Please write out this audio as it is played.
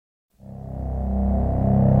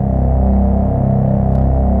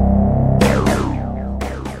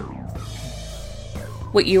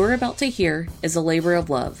What you are about to hear is a labor of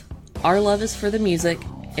love. Our love is for the music,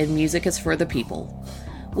 and music is for the people.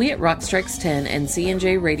 We at Rockstrikes 10 and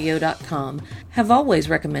CNJRadio.com have always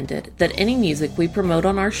recommended that any music we promote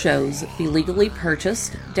on our shows be legally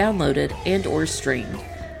purchased, downloaded, and or streamed.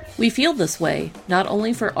 We feel this way not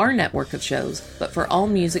only for our network of shows, but for all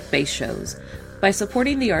music-based shows. By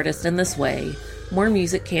supporting the artist in this way, more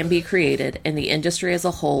music can be created and the industry as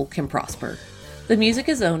a whole can prosper. The music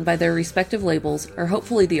is owned by their respective labels or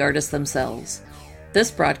hopefully the artists themselves.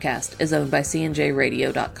 This broadcast is owned by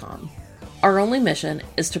CNJRadio.com. Our only mission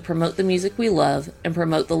is to promote the music we love and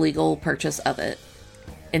promote the legal purchase of it.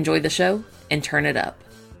 Enjoy the show and turn it up.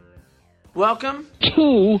 Welcome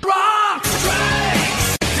to Rock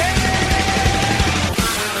Strikes 10.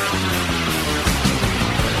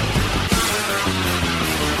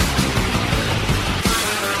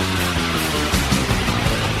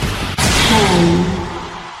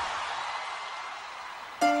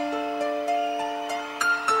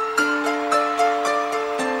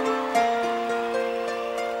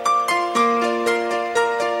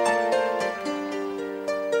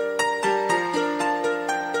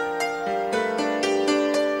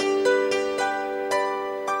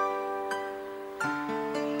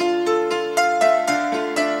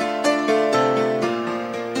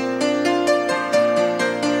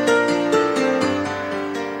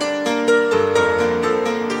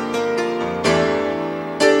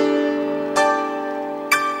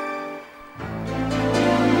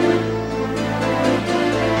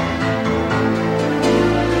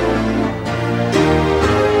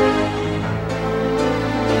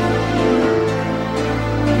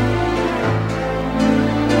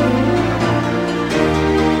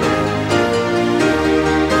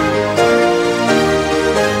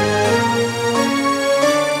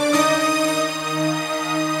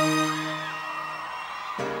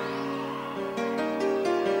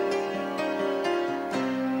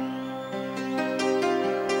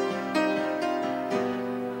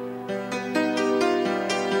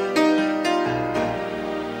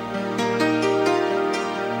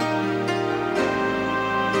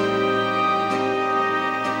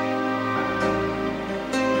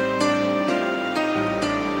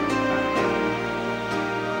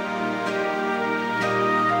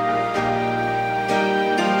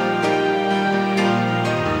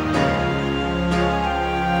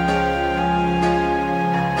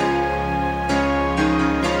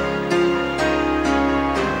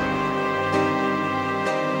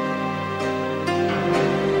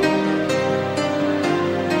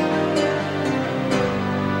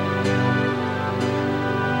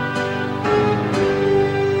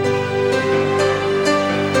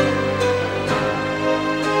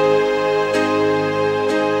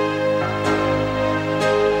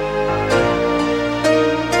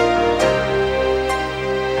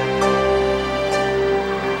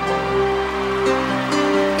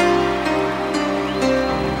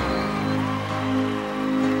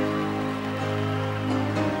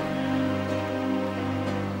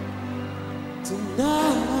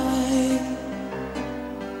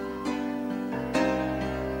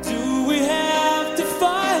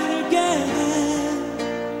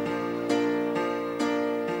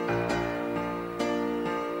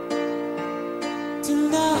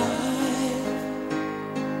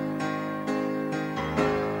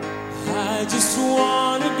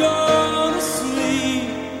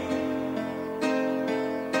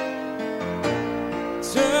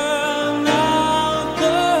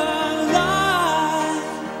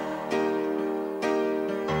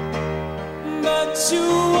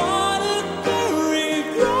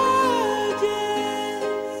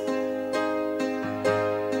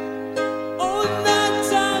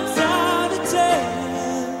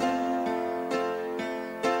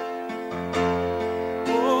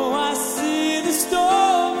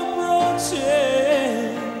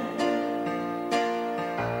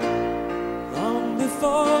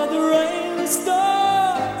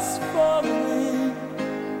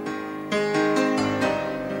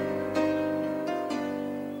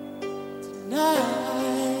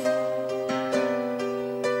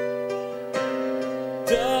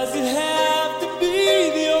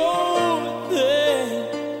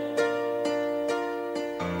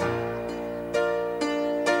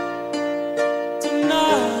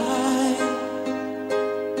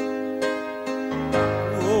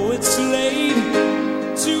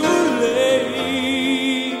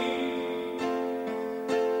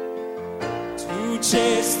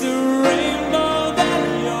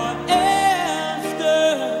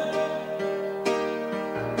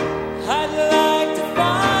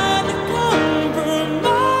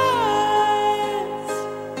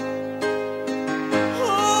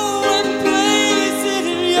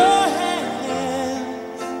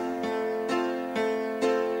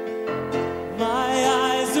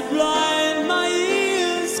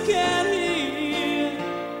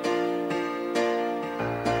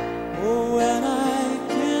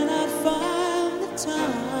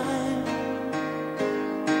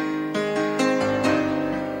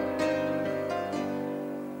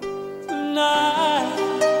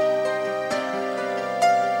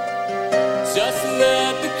 Just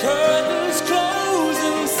let the curtains close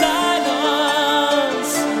in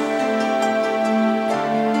silence.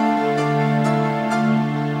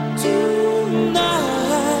 Tonight,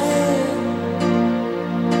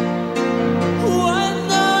 why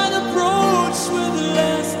not approach with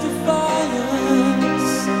less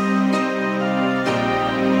defiance?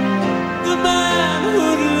 The man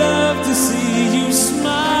would love to see you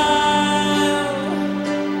smile.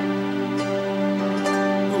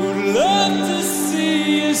 Would love to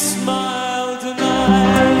see you smile tonight.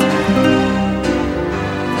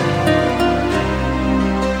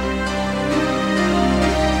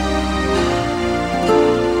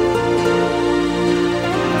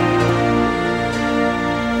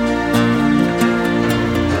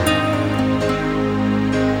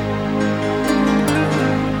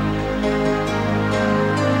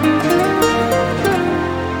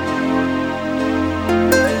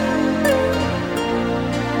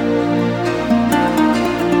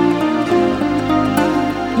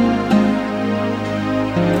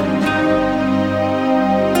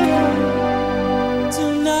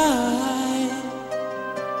 Tonight,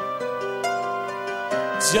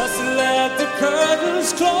 just let the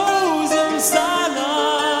curtains close in silence.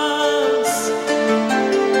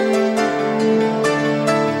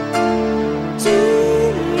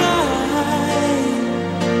 Tonight,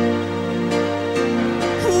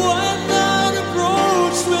 why not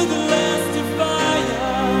approach with less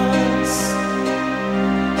defiance?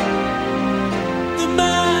 The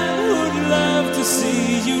man would love to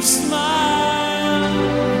see you smile.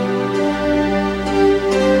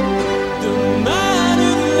 The man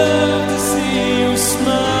would love to see you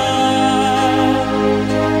smile.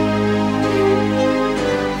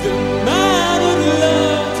 The man would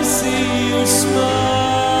love to see you smile.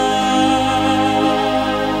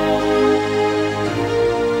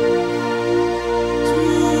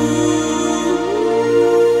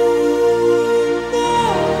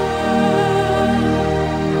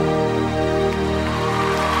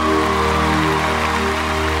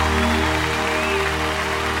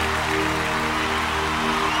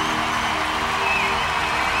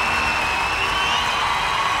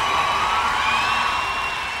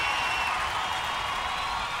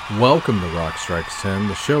 Welcome to Rock Strikes 10,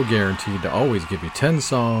 the show guaranteed to always give you 10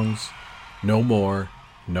 songs, no more,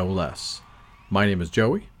 no less. My name is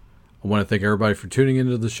Joey. I want to thank everybody for tuning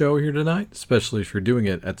into the show here tonight, especially if you're doing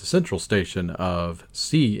it at the central station of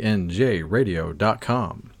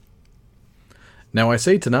cnjradio.com. Now I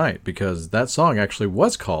say tonight because that song actually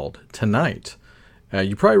was called Tonight.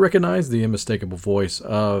 You probably recognize the unmistakable voice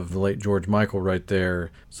of the late George Michael right there.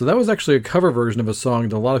 So that was actually a cover version of a song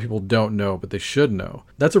that a lot of people don't know, but they should know.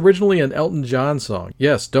 That's originally an Elton John song.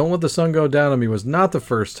 Yes, Don't Let the Sun Go Down on Me was not the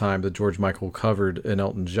first time that George Michael covered an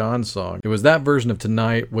Elton John song. It was that version of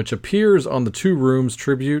Tonight, which appears on the Two Rooms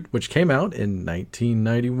tribute, which came out in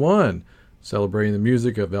 1991, celebrating the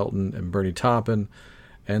music of Elton and Bernie Taupin.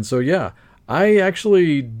 And so yeah, I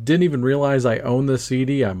actually didn't even realize I owned this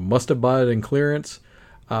CD. I must have bought it in clearance.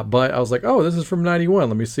 But I was like, oh, this is from 91.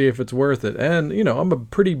 Let me see if it's worth it. And, you know, I'm a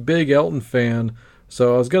pretty big Elton fan,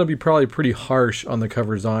 so I was going to be probably pretty harsh on the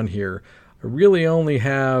covers on here. I really only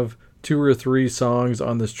have 2 or 3 songs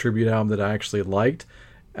on this tribute album that I actually liked.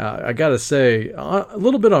 I gotta say, a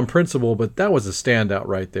little bit on principle, but that was a standout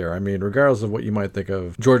right there. I mean, regardless of what you might think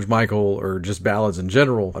of George Michael or just ballads in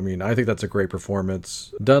general, I mean, I think that's a great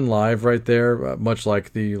performance done live right there, much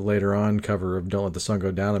like the later on cover of Don't Let the Sun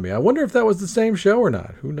Go Down on Me. I wonder if that was the same show or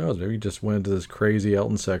not. Who knows? Maybe he just went into this crazy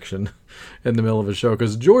Elton section in the middle of a show,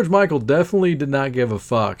 because George Michael definitely did not give a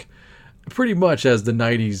fuck pretty much as the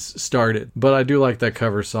 90s started. But I do like that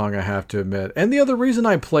cover song, I have to admit. And the other reason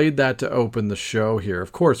I played that to open the show here,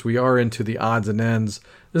 of course, we are into the odds and ends.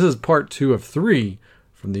 This is part 2 of 3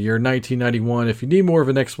 from the year 1991. If you need more of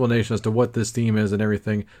an explanation as to what this theme is and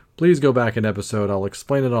everything, please go back an episode. I'll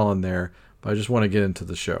explain it all in there, but I just want to get into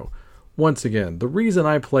the show. Once again, the reason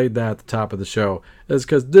I played that at the top of the show is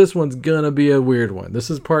because this one's gonna be a weird one.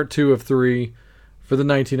 This is part 2 of 3 for the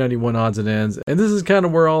 1991 odds and ends, and this is kind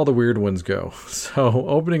of where all the weird ones go. So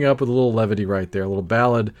opening up with a little levity right there, a little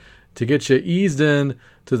ballad to get you eased in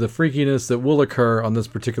to the freakiness that will occur on this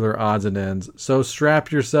particular odds and ends. So strap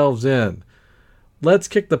yourselves in. Let's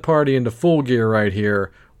kick the party into full gear right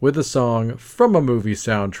here with a song from a movie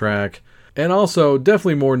soundtrack, and also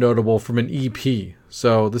definitely more notable from an EP.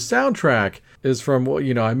 So the soundtrack is from, well,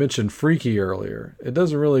 you know, I mentioned Freaky earlier. It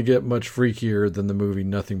doesn't really get much freakier than the movie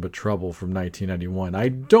Nothing But Trouble from 1991. I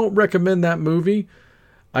don't recommend that movie.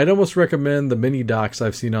 I'd almost recommend the mini docs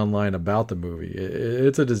I've seen online about the movie.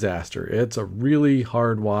 It's a disaster. It's a really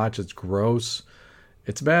hard watch. It's gross.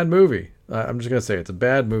 It's a bad movie. I'm just going to say it's a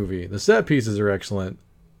bad movie. The set pieces are excellent.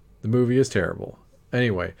 The movie is terrible.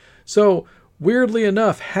 Anyway, so weirdly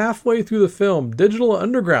enough, halfway through the film, Digital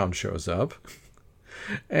Underground shows up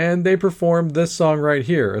and they performed this song right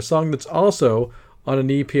here, a song that's also on an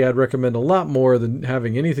EP I'd recommend a lot more than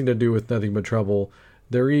having anything to do with Nothing But Trouble.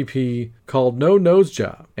 Their EP called No Nose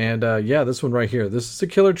Job. And yeah, this one right here. This is a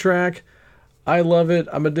killer track. I love it.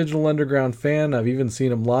 I'm a Digital Underground fan. I've even seen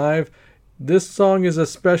them live. This song is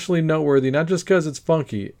especially noteworthy, not just because it's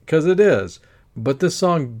funky, because it is, but this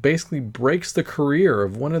song basically breaks the career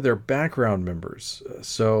of one of their background members.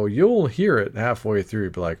 So you'll hear it halfway through.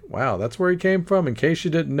 Be like, wow, that's where he came from. In case you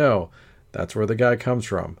didn't know, that's where the guy comes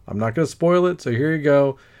from. I'm not going to spoil it, so here you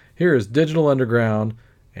go. Here is Digital Underground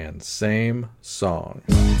and Same Song.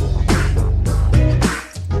 And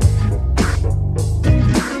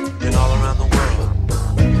all around the world.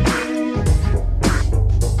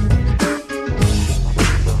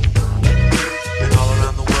 And all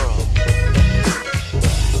around the world.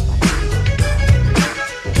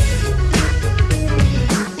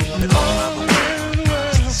 And all around the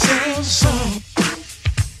world. Same song.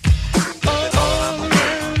 And all around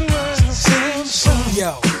the world. Same song. Yo,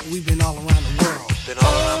 we've been all around the world. Been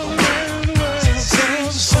all around the world.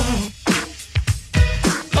 Same song.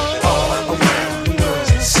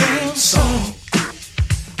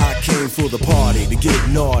 For the party, to get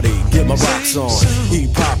naughty, get my rocks on,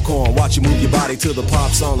 eat popcorn, watch you move your body to the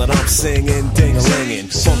pop song that I'm singing, ding-a-linging,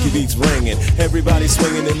 funky beats ringing, everybody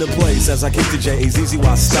swinging in the place as I kick the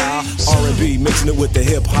J-A-Z-Z-Y style, R&B, mixing it with the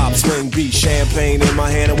hip-hop swing beat, champagne in my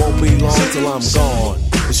hand, it won't be long till I'm gone.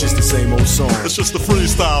 It's just the same old song. It's just a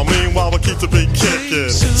freestyle. Meanwhile, we keep the beat kicking.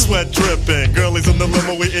 Sweat dripping. Girlies in the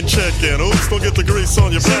limo eating chicken. Oops, don't get the grease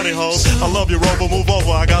on your pantyhose. I love you, Rover. Move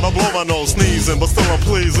over. I gotta blow my nose. Sneezing, but still I'm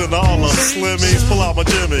pleasing. All the slimmies. Pull out my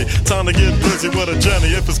Jimmy. Time to get busy with a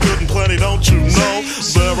Jenny. If it's good and plenty, don't you know?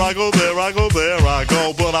 There I go, there I go, there I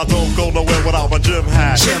go. But I don't go nowhere without my gym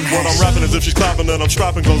hat. What I'm rapping is if she's clapping, then I'm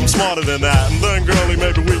strapping, cause I'm smarter than that. And then, girlie,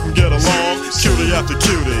 maybe we can get along. Cutie after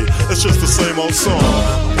cutie. It's just the same old song.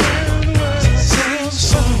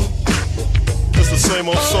 It's the same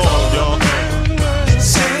old song, y'all.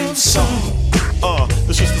 Same song.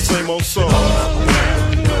 It's just the same old song.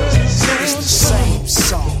 It's the same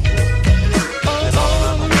song.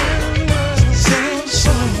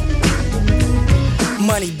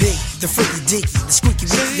 Money big, the freaky deaky, the squeaky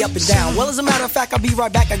wiki up and down. Well, as a matter of fact, I'll be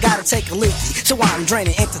right back. I gotta take a leaky. So I'm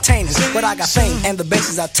draining, entertaining, but I got fame and the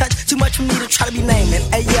bases I touch. Too much for me to try to be naming.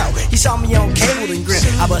 Hey yo, you saw me on cable and grin.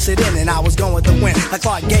 I busted in and I was going with the wind. Like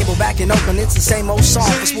Clark Gable back in Oakland, it's the same old song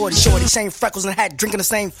for Sporty Shorty, same freckles and hat, drinking the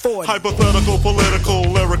same 40. Hypothetical, political,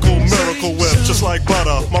 lyrical, miracle whip, just like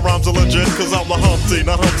butter. My rhymes are legit, cause I'm the Humpty,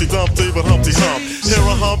 not Humpty Dumpty, but Humpty Hump. Here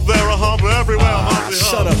a hump, there a hump, everywhere I'm Humpty Hump.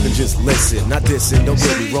 Shut up and just listen, not dissing, don't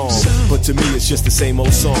get me wrong. But to me it's just the same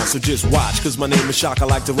old song, so just watch, cause my name is Shock, I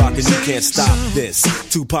like to rock and you can't stop this.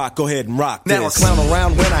 Tupac, go ahead and rock this. Now I clown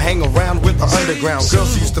around when I hang around with the underground.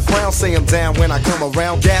 Girls used to frown, say I'm down when I come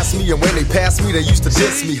around. Gas me, and when they pass me, they used to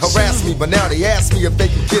diss me, harass me. But now they ask me if they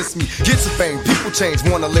can kiss me. Get some fame, people change,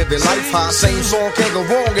 wanna live their life high. Same song can't go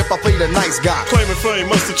wrong if I play the nice guy. Claiming fame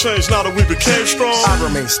must have changed now that we became strong. I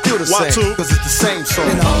remain still the Why same, too? cause it's the same song.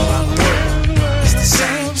 Been all around the world. It's the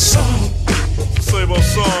same song. Same old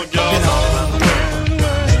song, y'all. Been all around the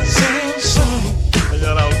world. Same song.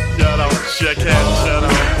 Shout out, check hand, shout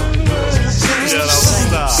out. It's the same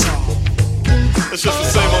song. It's just the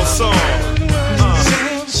same old song.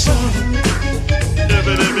 Same song.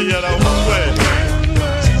 Get out quick.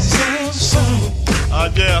 Same song.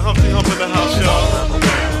 Yeah, Humpty Hump in the house, y'all.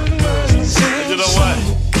 And you know what?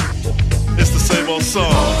 It's the same old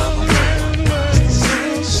song.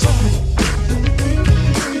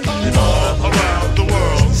 All around the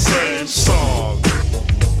world, same song.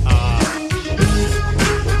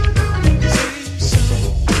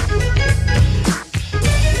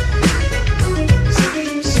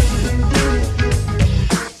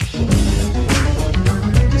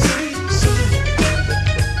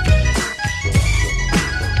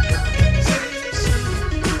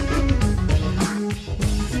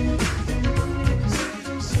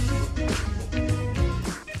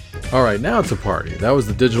 All right, now it's a party. That was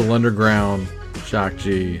the Digital Underground, Shock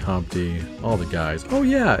G, Humpty, all the guys. Oh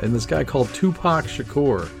yeah, and this guy called Tupac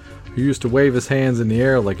Shakur, who used to wave his hands in the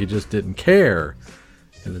air like he just didn't care.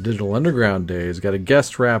 In the Digital Underground days, got a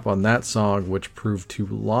guest rap on that song, which proved to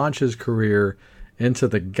launch his career into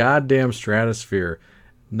the goddamn stratosphere.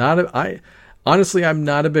 Honestly, I'm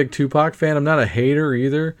not a big Tupac fan. I'm not a hater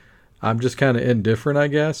either. I'm just kind of indifferent, I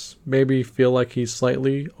guess. Maybe feel like he's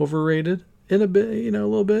slightly overrated. in a bit, a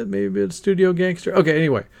little bit, maybe a bit of Studio Gangster. Okay,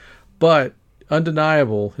 anyway, but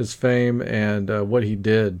undeniable his fame and what he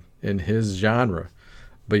did in his genre.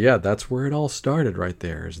 But yeah, that's where it all started right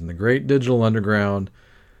there, is in the great Digital Underground.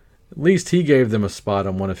 At least he gave them a spot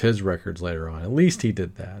on one of his records later on. At least he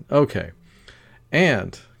did that. Okay.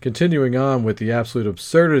 And continuing on with the absolute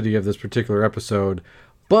absurdity of this particular episode,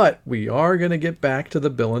 but we are going to get back to the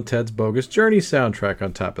Bill and Ted's Bogus Journey soundtrack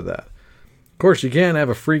on top of that. Of course, you can't have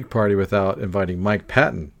a freak party without inviting Mike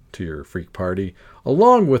Patton to your freak party,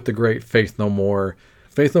 along with the great Faith No More.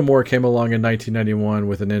 Faith No More came along in 1991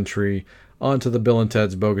 with an entry onto the Bill and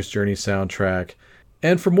Ted's Bogus Journey soundtrack.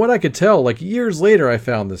 And from what I could tell, like years later I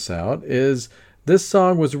found this out, is this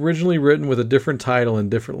song was originally written with a different title and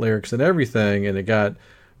different lyrics and everything, and it got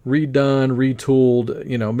redone,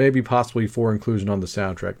 retooled, maybe possibly for inclusion on the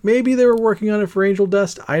soundtrack. Maybe they were working on it for Angel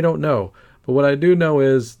Dust, I don't know. But what I do know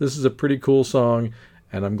is this is a pretty cool song,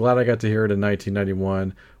 and I'm glad I got to hear it in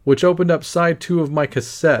 1991, which opened up side 2 of my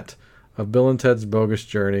cassette of Bill and Ted's Bogus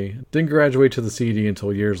Journey. Didn't graduate to the CD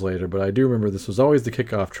until years later, but I do remember this was always the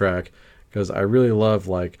kickoff track, because I really love,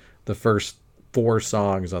 the first 4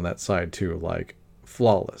 songs on that side, too,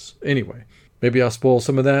 flawless. Anyway, maybe I'll spoil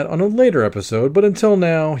some of that on a later episode, but until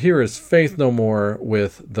now, here is Faith No More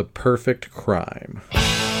with The Perfect Crime.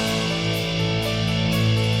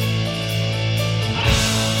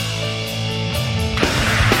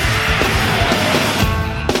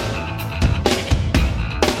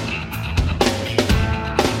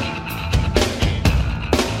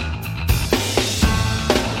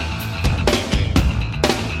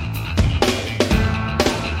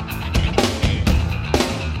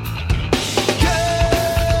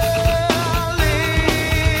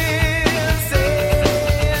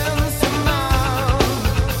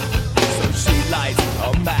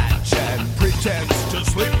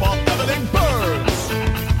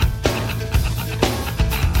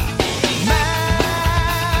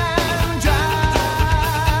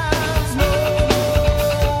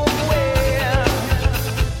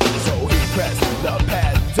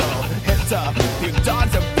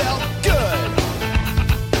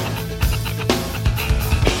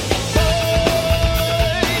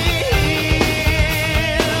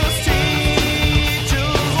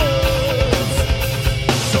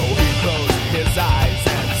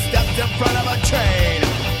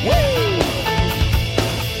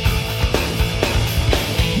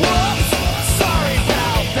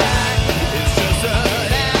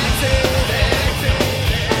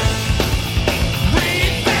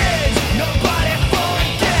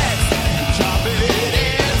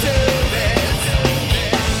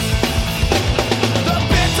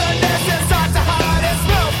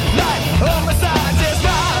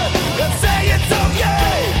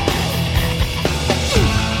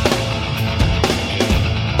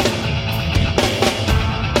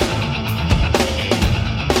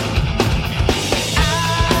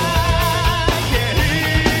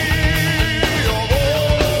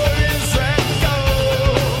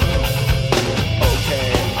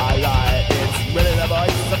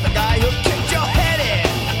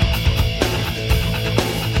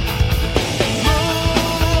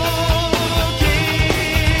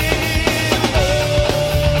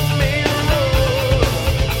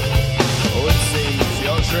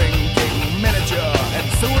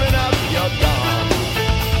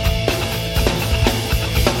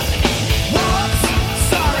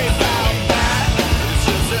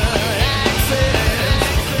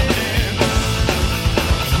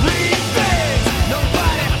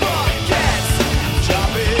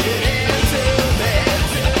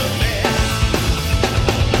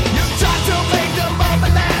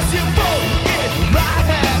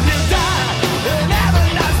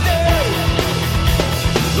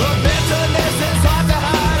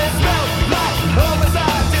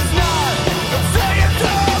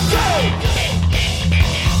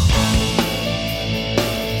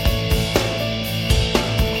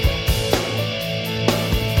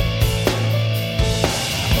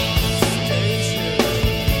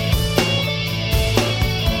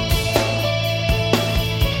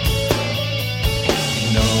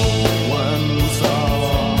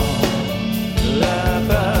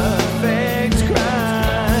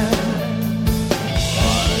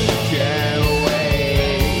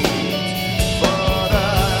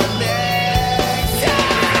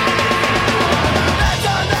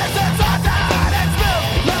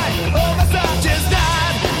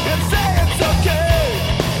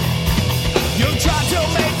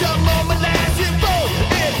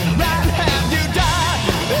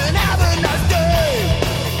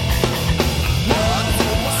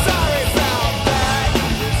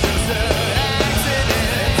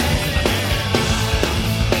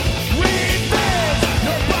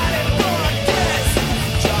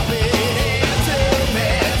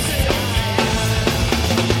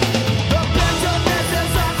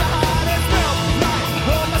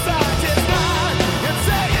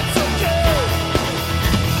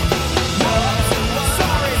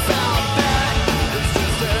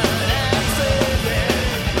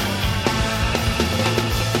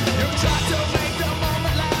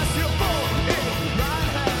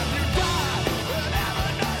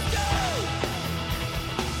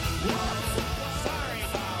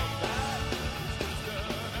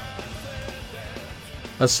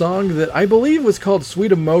 a song that I believe was called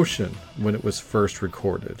Sweet Emotion when it was first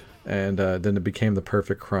recorded. And then it became The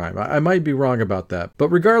Perfect Crime. I might be wrong about that. But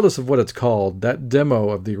regardless of what it's called, that demo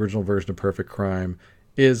of the original version of Perfect Crime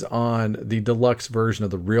is on the deluxe version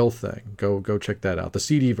of The Real Thing. Go check that out. The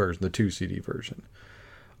CD version, the 2 CD version.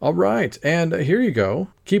 All right, and here you go.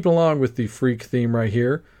 Keeping along with the freak theme right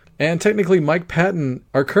here. And technically, Mike Patton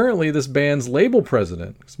are currently this band's label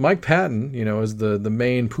president. Mike Patton, is the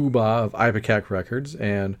main poobah of Ipecac Records,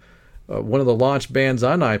 and one of the launch bands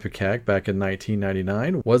on Ipecac back in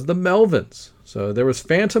 1999 was the Melvins. So there was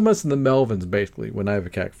Phantomus and the Melvins, basically, when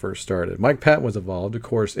Ipecac first started. Mike Patton was involved, of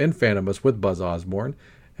course, in Phantomus with Buzz Osborne,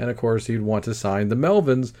 and of course, he'd want to sign the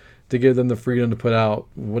Melvins to give them the freedom to put out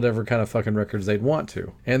whatever kind of fucking records they'd want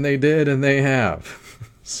to. And they did, and they have.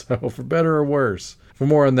 So, for better or worse. For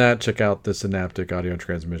more on that, check out the Synaptic Audio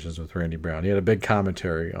Transmissions with Randy Brown. He had a big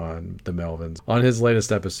commentary on the Melvins on his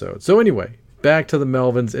latest episode. So anyway, back to the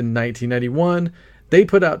Melvins in 1991. They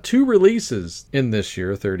put out 2 releases in this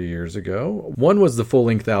year, 30 years ago. One was the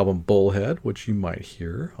full-length album Bullhead, which you might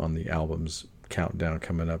hear on the album's countdown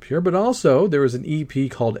coming up here. But also, there was an EP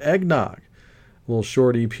called Eggnog. A little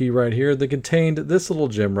short EP right here that contained this little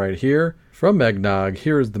gem right here. From Eggnog,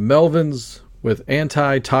 here is the Melvins with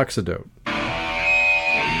Anti-Toxidote.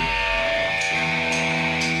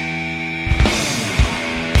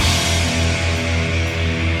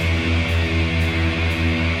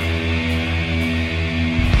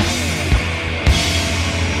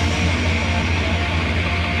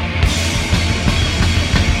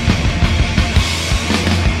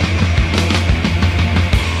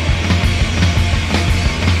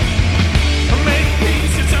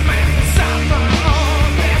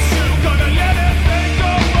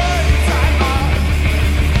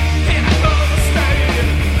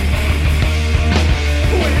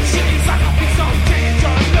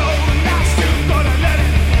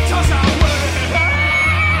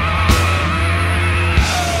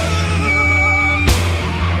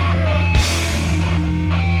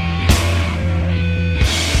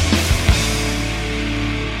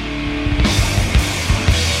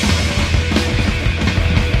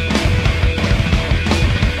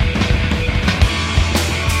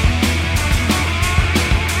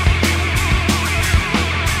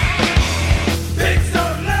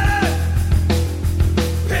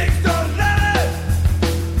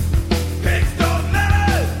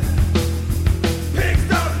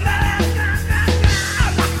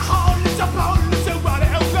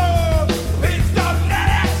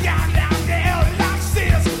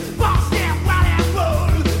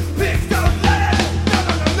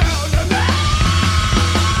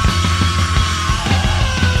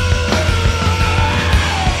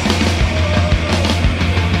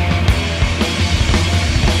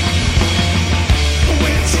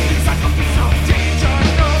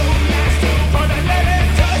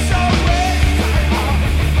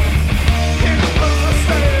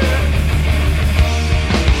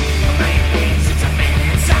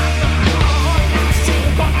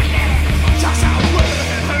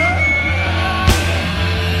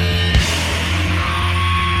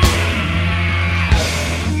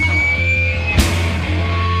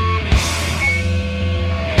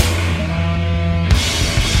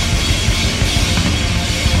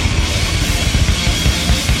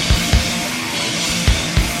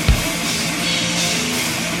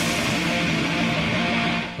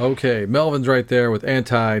 Okay, Melvin's right there with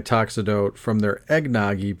Anti-Toxidote from their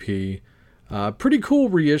Eggnog EP. Pretty cool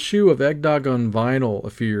reissue of Eggnog on vinyl a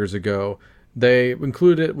few years ago. They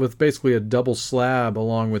included it with basically a double slab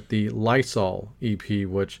along with the Lysol EP,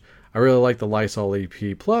 which I really like the Lysol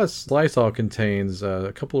EP. Plus, Lysol contains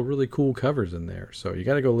a couple of really cool covers in there, so you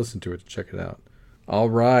got to go listen to it to check it out. All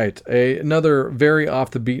right, another very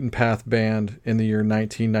off the beaten path band in the year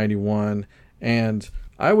 1991, and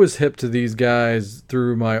I was hip to these guys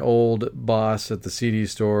through my old boss at the CD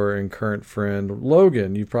store and current friend,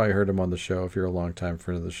 Logan. You've probably heard him on the show if you're a longtime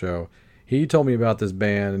friend of the show. He told me about this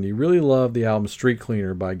band, and he really loved the album Street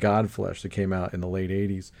Cleaner by Godflesh that came out in the late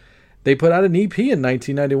 80s. They put out an EP in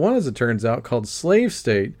 1991, as it turns out, called Slave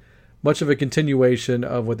State, much of a continuation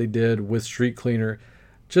of what they did with Street Cleaner.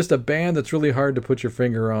 Just a band that's really hard to put your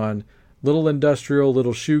finger on. Little industrial,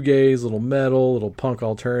 little shoegaze, little metal, little punk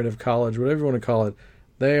alternative, college, whatever you want to call it.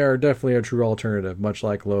 They are definitely a true alternative, much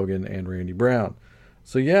like Logan and Randy Brown.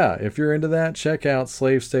 So yeah, if you're into that, check out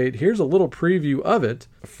Slave State. Here's a little preview of it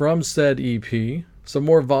from said EP. Some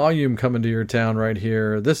more volume coming to your town right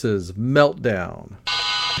here. This is Meltdown.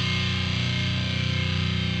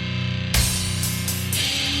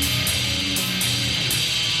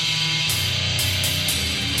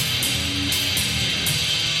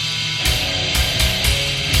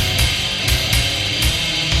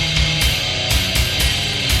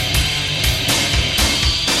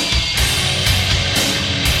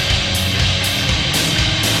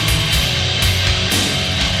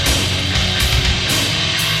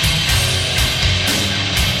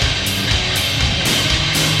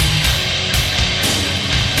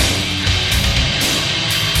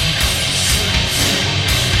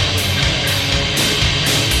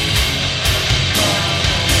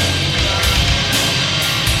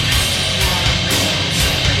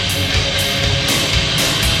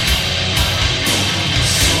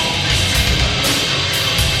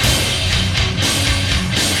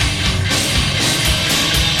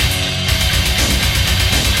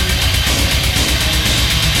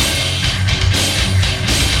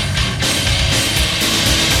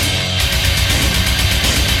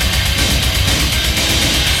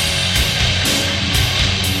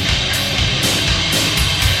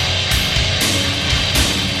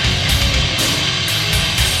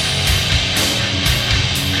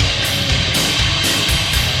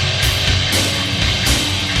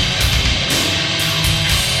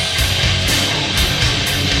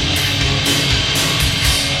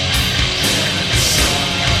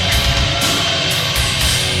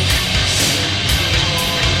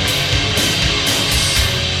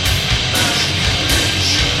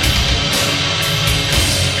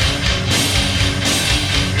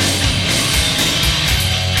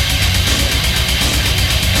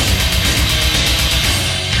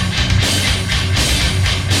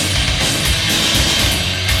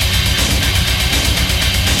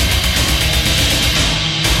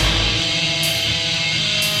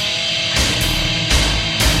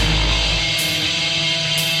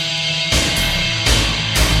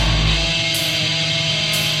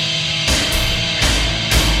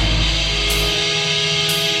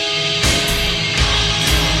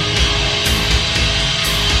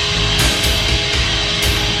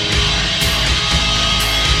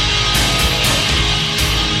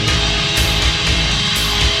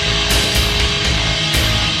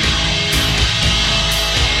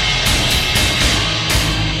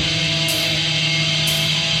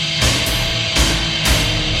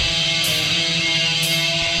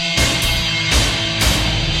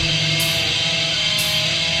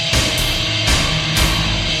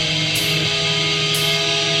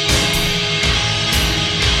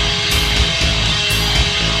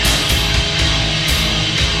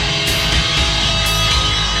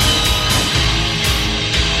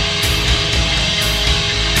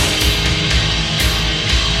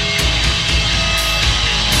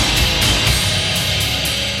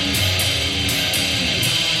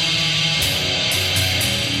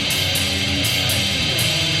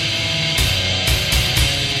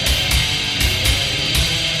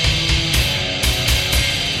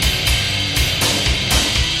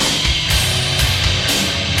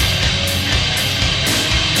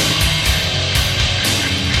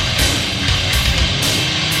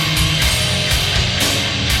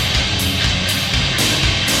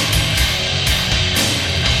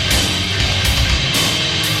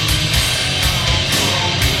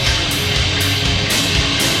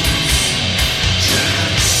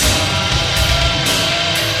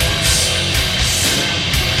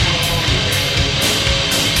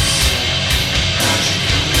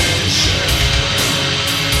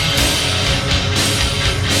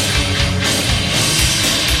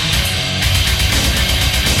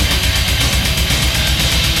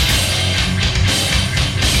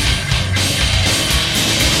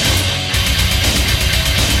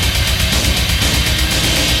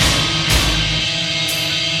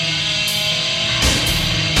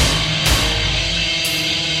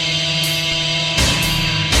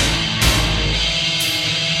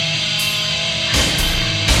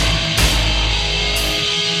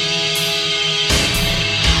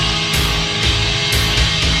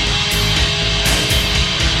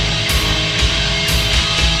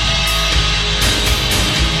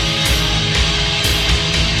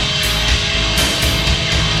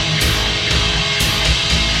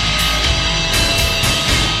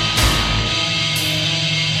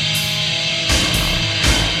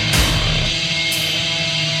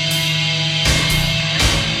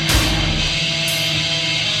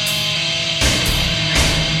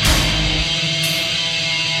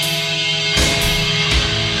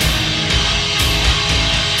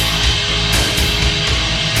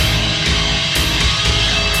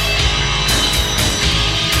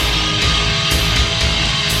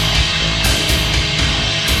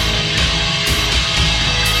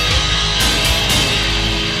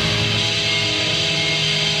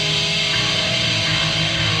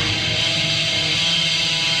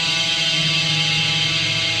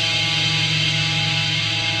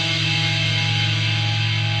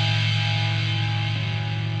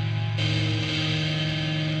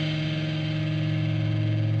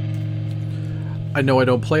 I know I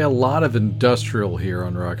don't play a lot of industrial here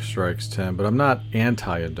on Rock Strikes 10, but I'm not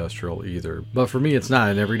anti-industrial either. But for me, it's not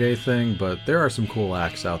an everyday thing, but there are some cool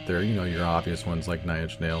acts out there. You know, your obvious ones like Nine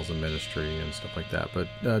Inch Nails and Ministry and stuff like that.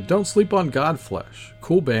 But don't sleep on Godflesh.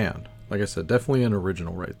 Cool band. Like I said, definitely an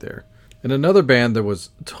original right there. And another band that was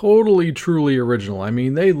totally, truly original. I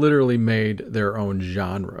mean, they literally made their own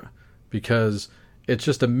genre because it's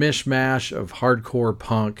just a mishmash of hardcore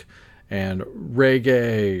punk and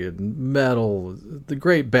reggae and metal. The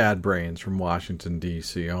great Bad Brains from Washington,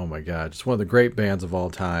 D.C. Oh my God, just one of the great bands of all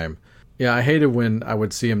time. Yeah, I hated when I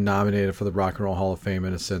would see them nominated for the Rock and Roll Hall of Fame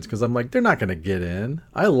in a sense, because I'm like, they're not going to get in.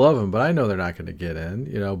 I love them, but I know they're not going to get in,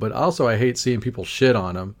 you know. But also I hate seeing people shit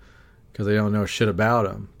on them because they don't know shit about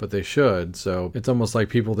them, but they should. So it's almost like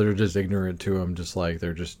people that are just ignorant to them, just like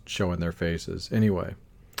they're just showing their faces. Anyway,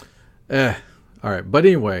 Alright, but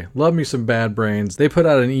anyway, love me some Bad Brains. They put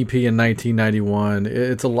out an EP in 1991.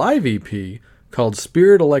 It's a live EP called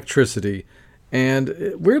Spirit Electricity.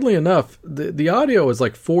 And weirdly enough, the audio is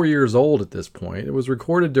like 4 years old at this point. It was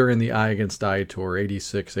recorded during the Eye Against Eye tour,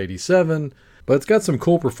 86, 87. But it's got some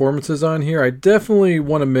cool performances on here. I definitely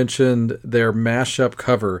want to mention their mashup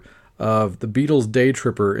cover of the Beatles' Day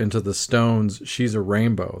Tripper into the Stones' She's a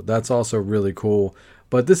Rainbow. That's also really cool.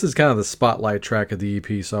 But this is kind of the spotlight track of the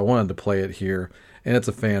EP, so I wanted to play it here. And it's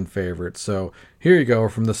a fan favorite. So here you go.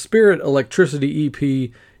 From the Spirit Electricity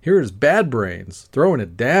EP, here is Bad Brains throwing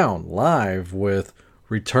it down live with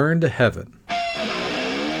Return to Heaven.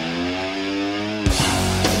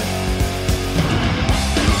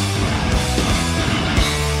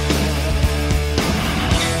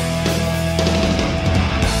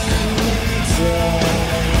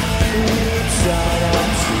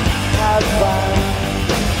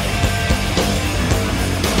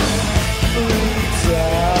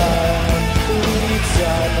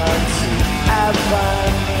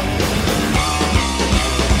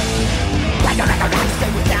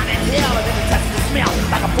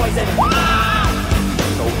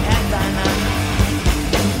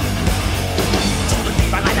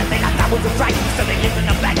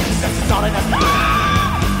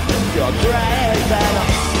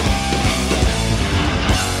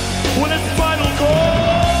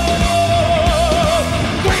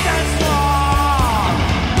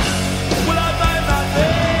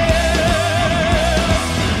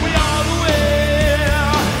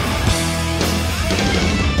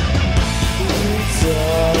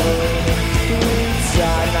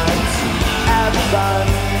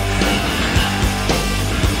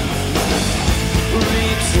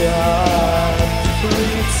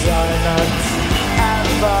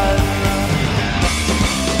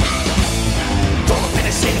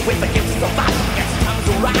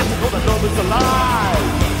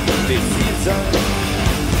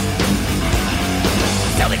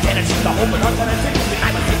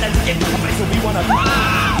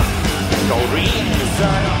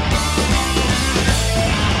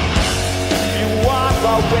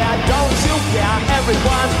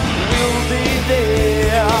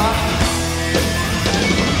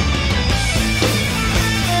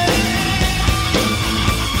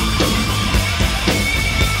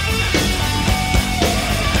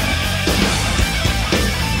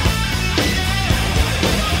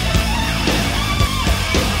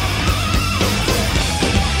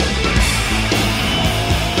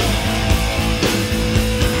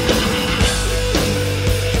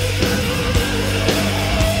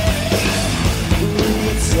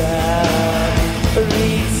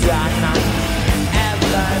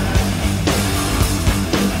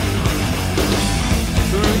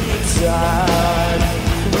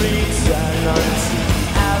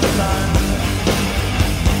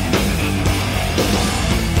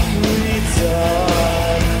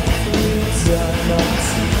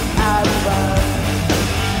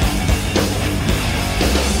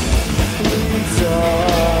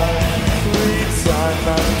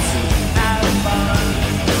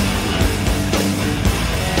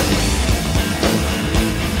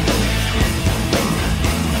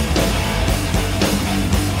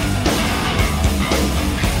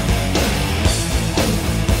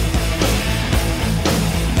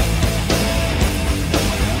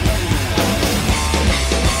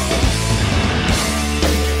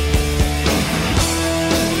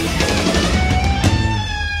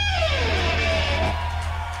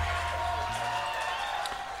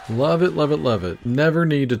 Love it, love it, love it. Never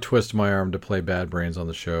need to twist my arm to play Bad Brains on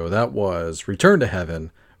the show. That was Return to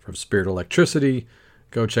Heaven from Spirit Electricity.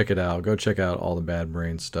 Go check it out. Go check out all the Bad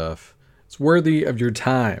Brains stuff. It's worthy of your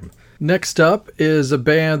time. Next up is a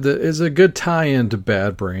band that is a good tie-in to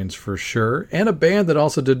Bad Brains for sure, and a band that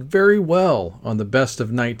also did very well on the Best of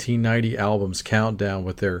 1990 albums countdown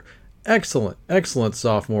with their excellent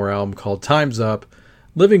sophomore album called Time's Up.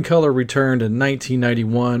 Living Colour returned in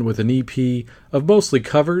 1991 with an EP of mostly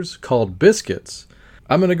covers called Biscuits.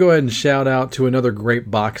 I'm going to go ahead and shout out to another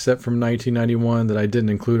great box set from 1991 that I didn't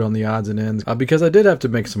include on the odds and ends because I did have to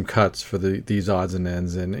make some cuts for these odds and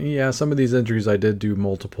ends. And yeah, some of these entries I did do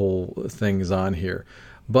multiple things on here.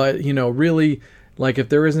 But, really, like if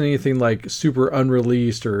there isn't anything like super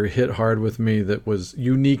unreleased or hit hard with me that was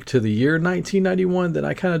unique to the year 1991, then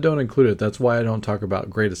I kind of don't include it. That's why I don't talk about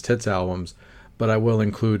greatest hits albums. But I will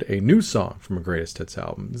include a new song from a greatest hits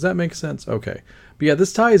album. Does that make sense? Okay. But yeah,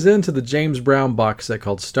 this ties into the James Brown box set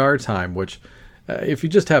called Star Time, which if you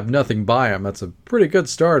just have nothing by him, that's a pretty good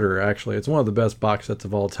starter, actually. It's one of the best box sets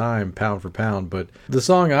of all time, pound for pound. But the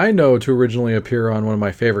song I know to originally appear on one of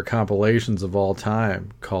my favorite compilations of all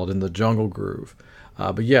time, called In the Jungle Groove.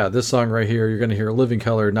 But yeah, this song right here, you're going to hear Living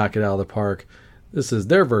Colour knock it out of the park. This is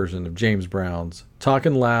their version of James Brown's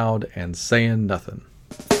Talking Loud and Saying Nothing.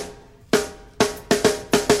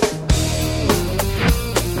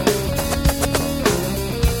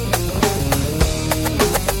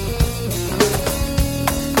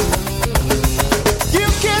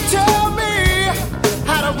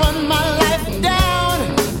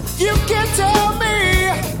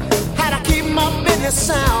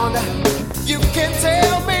 Sound. You can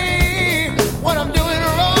tell me what I'm doing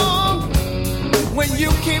wrong when you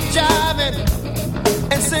keep jiving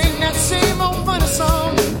and sing that same old funny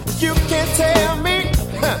song. You can tell me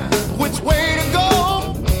which way to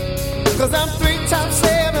go, 'cause I'm 3 times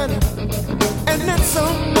 7 and then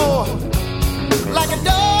some more. Like a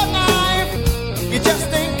dog knife, you just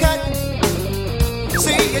ain't cutting.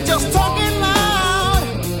 See, you're just talking loud,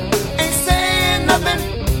 ain't saying nothing.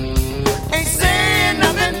 Ain't saying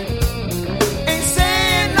nothing, ain't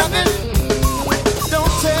saying nothing.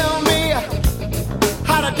 Don't tell me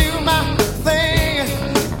how to do my thing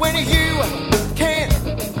when you can't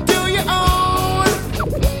do your own.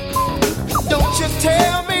 Don't you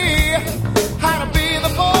tell me how to be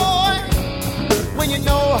the boy when you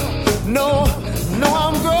know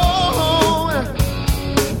I'm grown.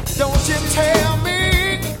 Don't you tell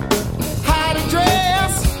me how to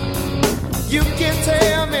dress. You can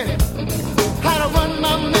tell me how to run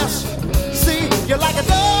my mess. See, you're like a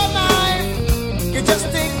dull knife, you just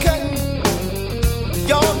ain't cutting.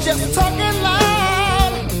 You're just talking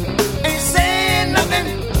loud, ain't saying nothing,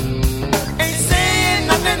 ain't saying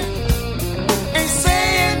nothing, ain't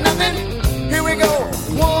saying nothing. Here we go.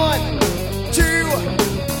 1, 2,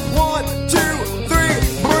 1, 2, 3,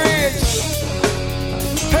 bridge.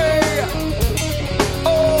 Hey,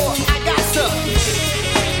 oh, I got stuff,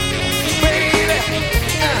 baby.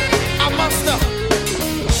 I must have.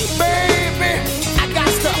 Baby, I got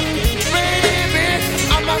stuff. Baby,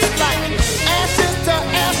 I must like ashes to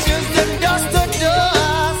ashes, then dust to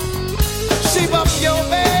dust. Sheep up your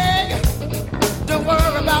bag, don't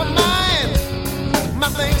worry about mine. My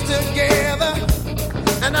things together,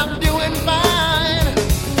 and I'm doing fine.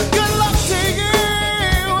 Good luck to you,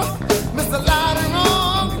 Mr. Loud and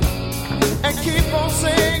Wrong, and keep on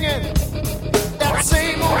singing that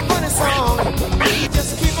same old funny song.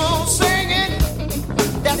 Just keep on singing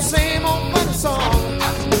that same old funny song.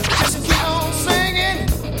 Just keep on singing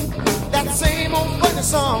that same old funny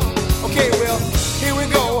song. Okay, well, here we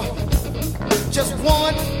go. Just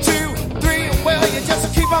 1, 2, 3. Well, you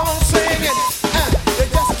just keep on singing. You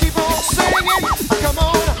just keep on singing. Come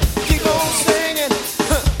on, keep on singing.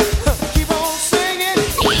 Keep on singing.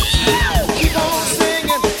 Keep on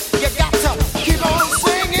singing. You got to keep on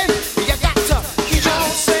singing. You got to keep on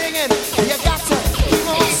singing. You got to keep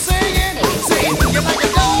on singing. See, you're like a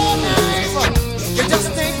dog knife. You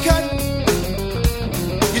just ain't cutting.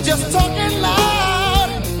 You're just talking loud.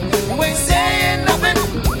 You ain't saying nothing.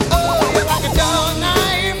 Oh, you're like a dog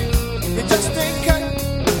knife. You just ain't cutting.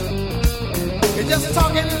 You're just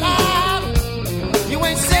talking loud. You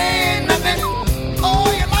ain't saying nothing.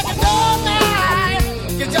 Oh, you're like a dog knife.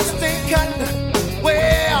 You just ain't cutting.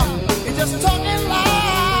 Well, you're just talking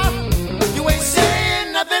loud. You ain't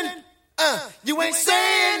saying nothing. You ain't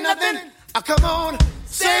saying nothing. Come on,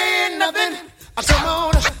 saying nothing. Come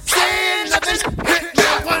on, saying nothing. Hit me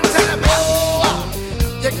one time. Oh,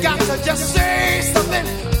 you got to just say something.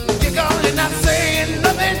 You're only not saying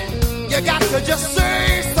nothing. You got to just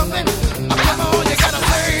say something. Come on, you gotta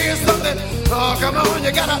say something. Oh, come on,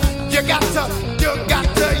 you got to.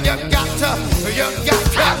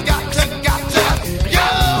 Yo,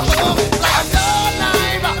 like a dog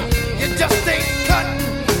knife, you just ain't cutting.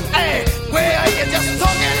 Hey,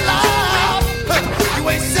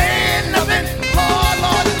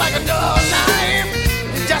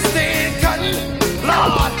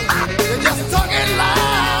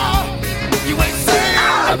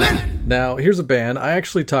 Now, here's a band. I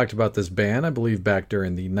actually talked about this band, I believe, back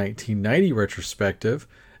during the 1990 retrospective.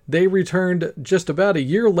 They returned just about a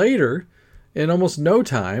year later, in almost no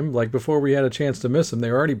time, like before we had a chance to miss them.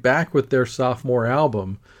 They were already back with their sophomore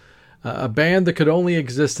album. A band that could only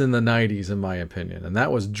exist in the 90s, in my opinion, and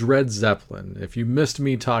that was Dred Zeppelin. If you missed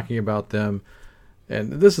me talking about them,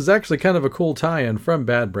 and this is actually kind of a cool tie-in from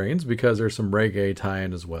Bad Brains, because there's some reggae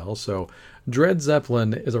tie-in as well. So Dred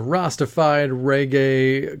Zeppelin is a Rastified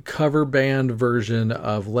reggae cover band version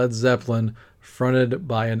of Led Zeppelin, fronted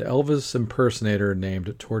by an Elvis impersonator named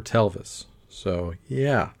Tortelvis. So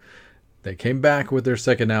yeah, they came back with their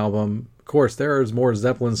second album. Of course, there is more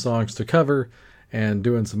Zeppelin songs to cover, and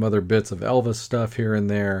doing some other bits of Elvis stuff here and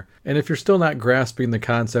there. And if you're still not grasping the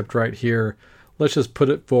concept right here, let's just put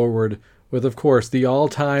it forward with, of course, the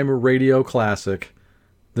all-time radio classic.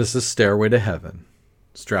 This is Stairway to Heaven.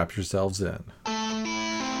 Strap yourselves in.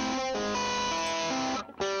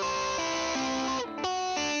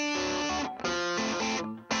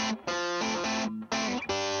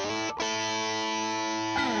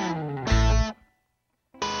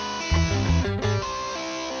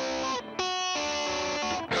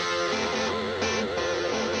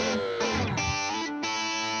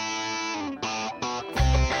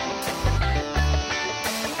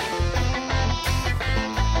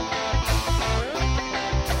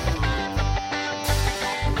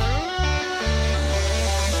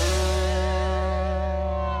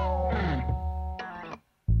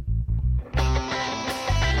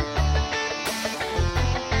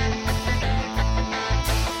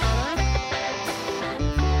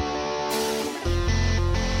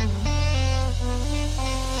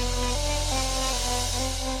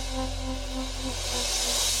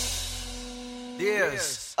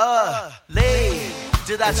 Yes, lay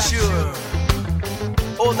to that sure.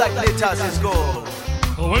 All that glitters is gold.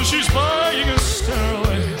 When she's buying a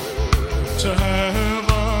stairway to heaven,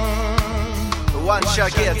 one shall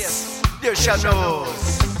gets, there shall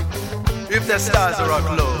knows if the stars are all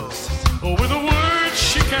closed. With a word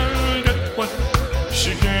she can get what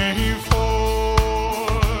she came for.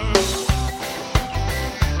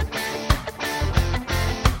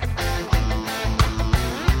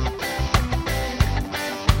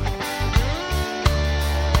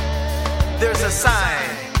 There's a sign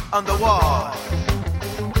on the wall,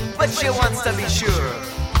 but she wants to be sure.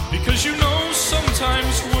 Because you know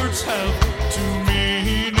sometimes words have two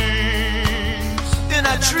meanings. In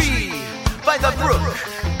a tree by the brook,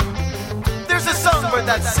 there's a songbird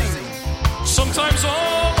that sings. Sometimes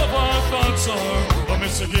all of our thoughts are a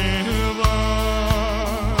misgiven.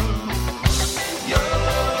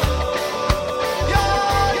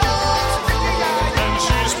 And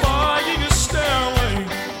she's buying a stairway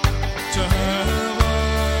to heaven.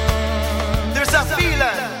 There's a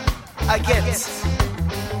feeling I get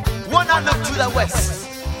when I look to the west,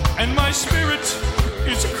 and my spirit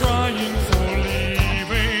is crying for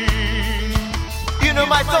leaving. You know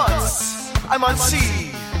my thoughts, I'm on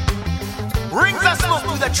sea. Rings of smoke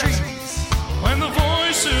through the trees. When the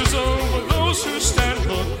voices of those who stand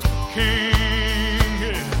looking.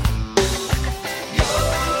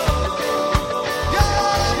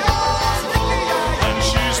 And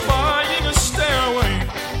she's buying a stairway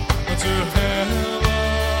to heaven.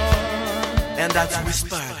 And that's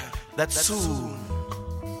whispered that soon,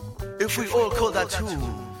 if we all call that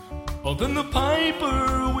tune, well, then the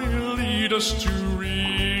piper will lead us to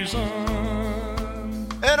reason.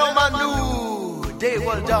 And on my new day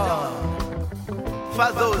will dawn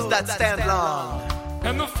for those that stand long.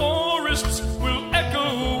 And the forests will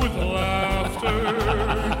echo with laughter.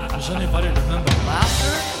 Does anybody remember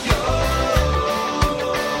laughter?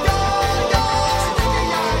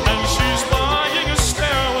 And she's buying a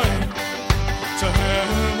stairway to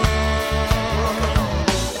heaven.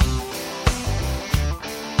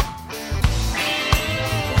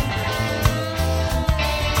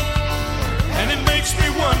 And it makes me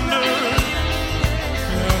wonder.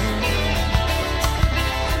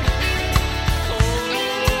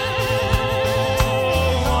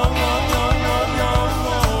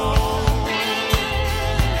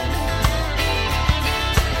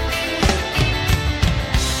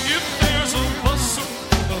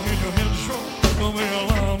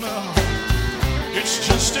 It's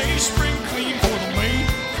just a spring clean for the May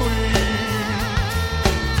Queen.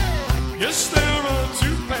 Yes, there are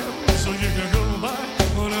two paths so you can go by,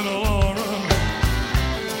 but in the long run,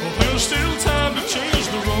 well, there's still time to change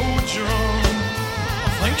the road you're on. I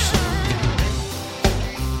think so.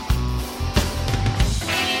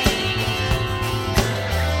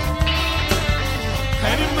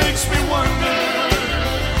 And it makes me wonder.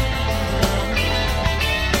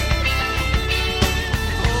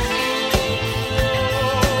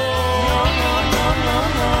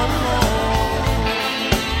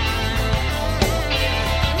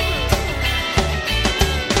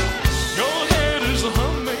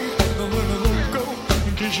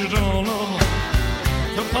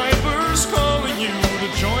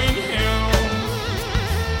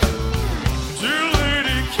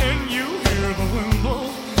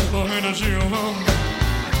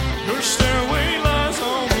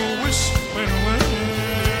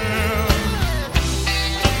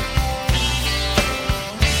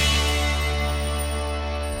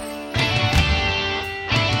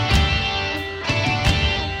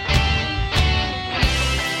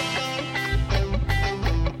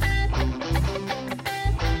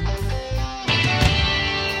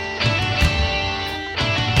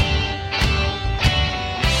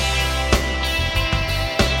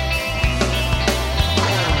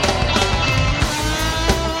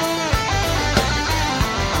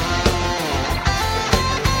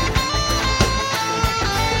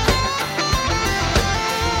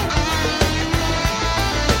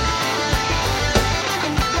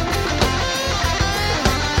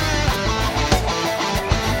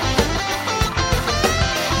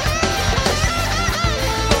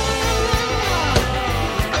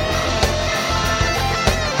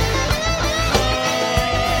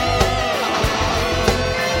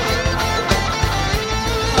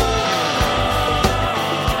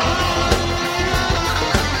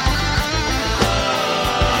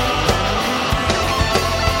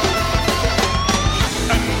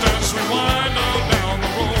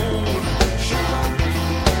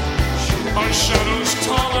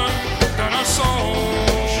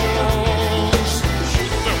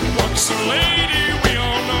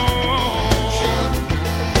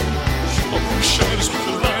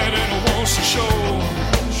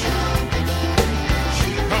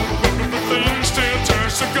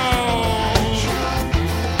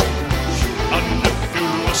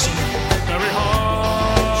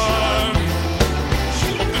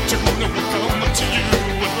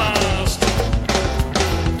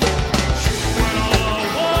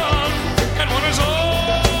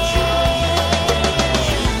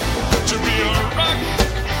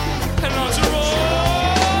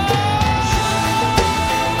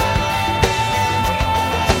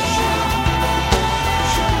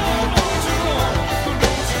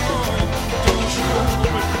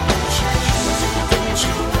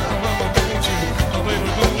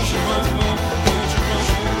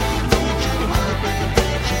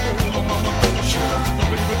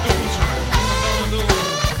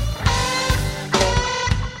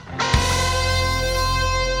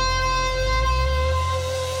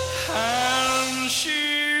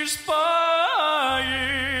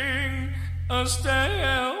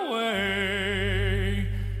 stairway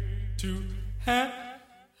to heaven.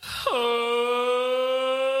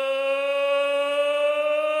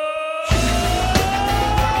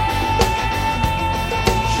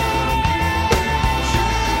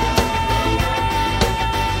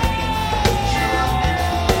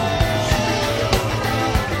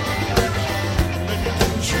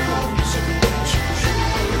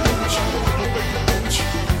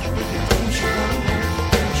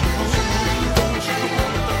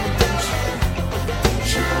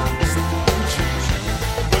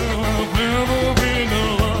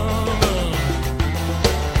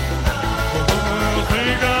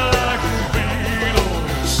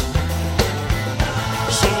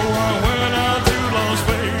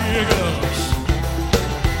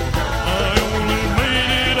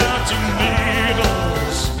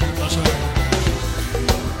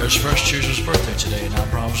 It's Fresh Cheese's birthday today, and I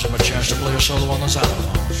promised him a chance to play a solo on the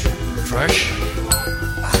xylophone. Fresh?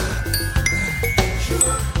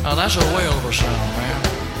 Now that's a whale of a sound, man.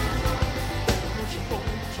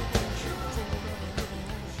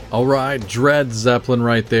 All right, Dread Zeppelin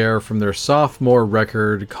right there from their sophomore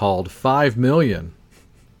record called 5 Million.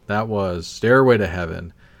 That was Stairway to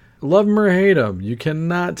Heaven. Love 'em or hate 'em, you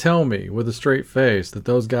cannot tell me with a straight face that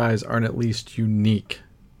those guys aren't at least unique.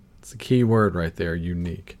 It's a key word right there,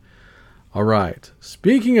 unique. All right,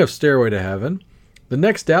 speaking of Stairway to Heaven, the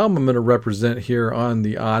next album I'm going to represent here on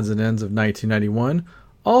the Odds and Ends of 1991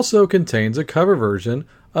 also contains a cover version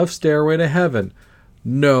of Stairway to Heaven.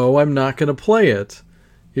 No, I'm not going to play it,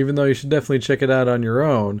 even though you should definitely check it out on your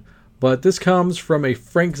own. But this comes from a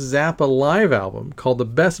Frank Zappa live album called The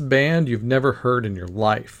Best Band You've Never Heard in Your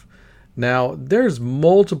Life. Now, there's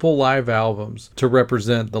multiple live albums to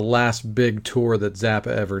represent the last big tour that Zappa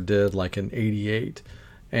ever did, like in '88.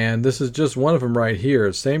 And this is just one of them right here.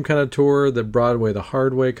 Same kind of tour that Broadway the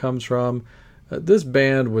Hard Way comes from. This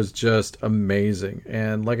band was just amazing.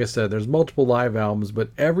 And like I said, there's multiple live albums, but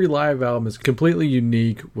every live album is completely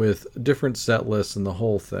unique with different set lists and the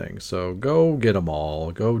whole thing. So go get them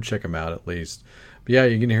all. Go check them out at least. But yeah,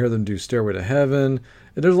 you can hear them do Stairway to Heaven.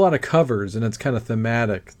 There's a lot of covers, and it's kind of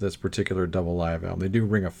thematic, this particular double live album. They do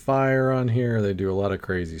Ring of Fire on here. They do a lot of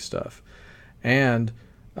crazy stuff. And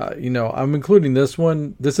I'm including this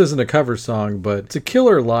one. This isn't a cover song, but it's a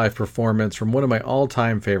killer live performance from one of my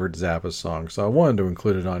all-time favorite Zappa songs, so I wanted to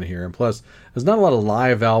include it on here. And plus, there's not a lot of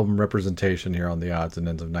live album representation here on the Odds and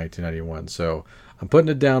Ends of 1991, so I'm putting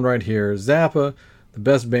it down right here. Zappa, the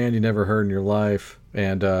best band you never heard in your life,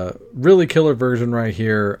 and really killer version right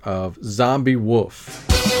here of Zombie Wolf.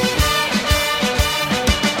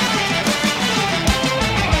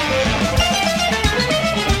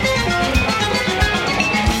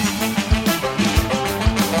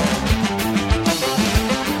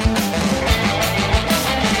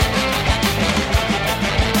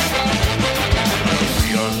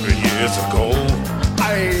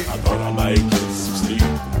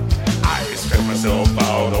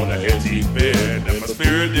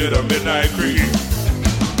 Did a midnight creep. You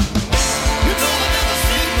know I never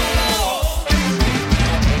seen before.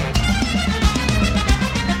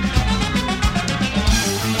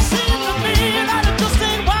 Seems to me that it just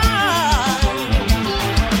ain't right.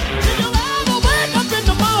 Did you ever wake up in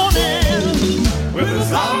the morning with a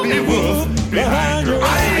zombie wolf behind your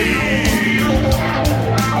eyes?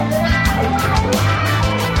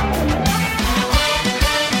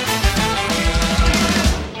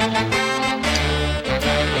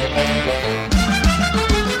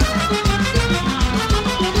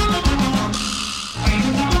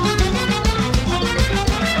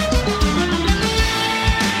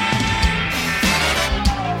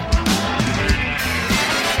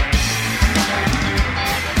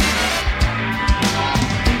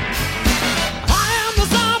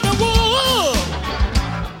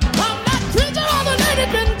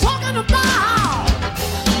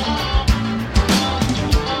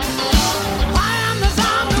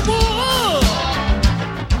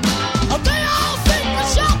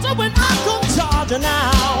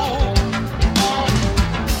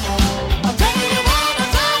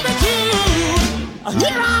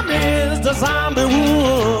 Zombie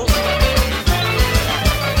wolf.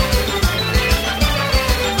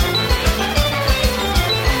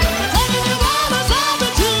 Hey, you want a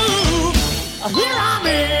zombie too? Here I'm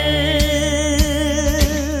in.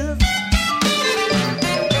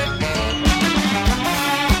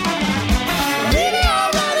 Really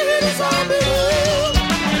already hit a zombie wolf.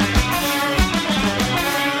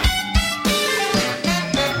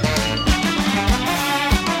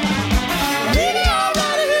 Really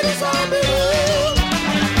already hit a zombie wolf.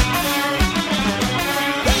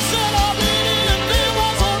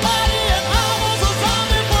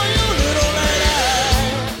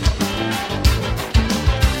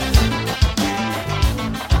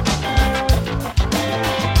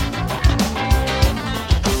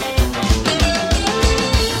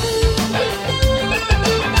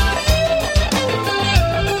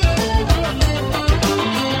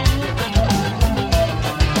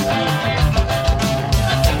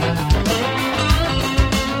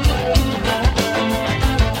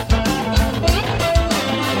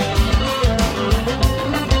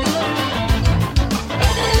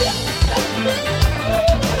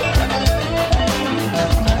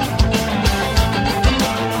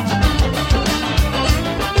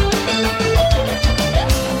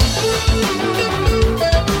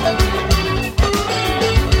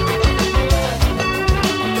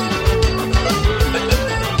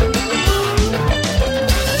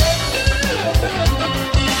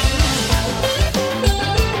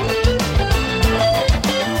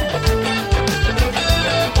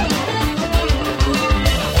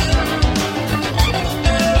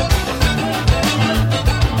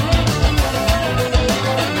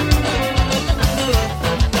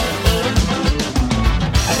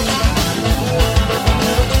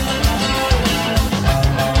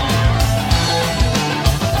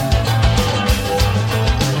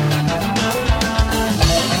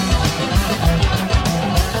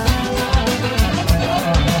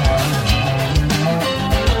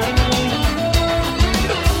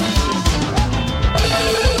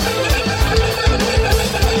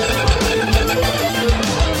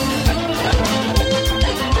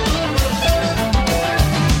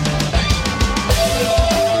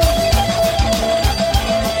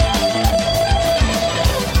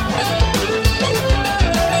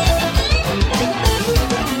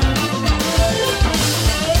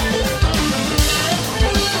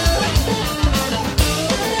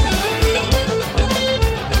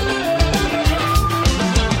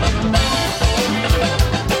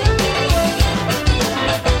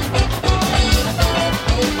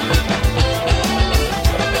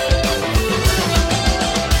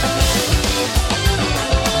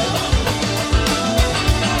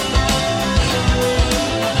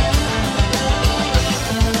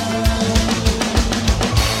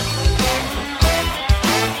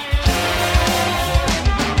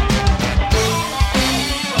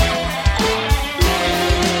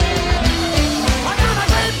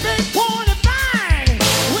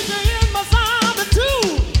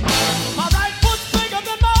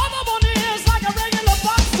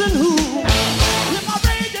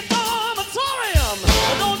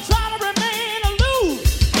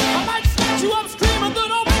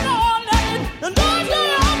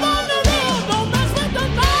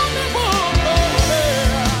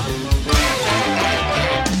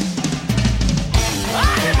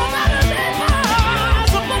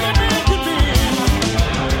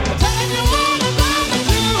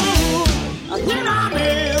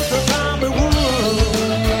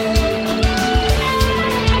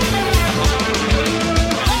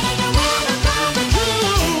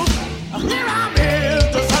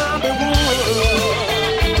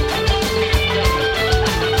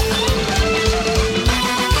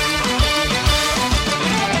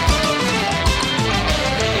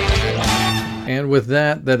 And with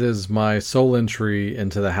that, that is my sole entry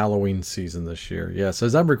into the Halloween season this year. Yes,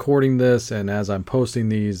 as I'm recording this and as I'm posting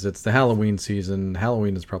these, it's the Halloween season.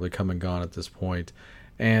 Halloween is probably come and gone at this point.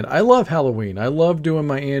 And I love Halloween. I love doing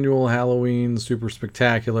my annual Halloween Super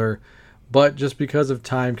Spectacular. But just because of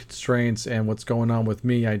time constraints and what's going on with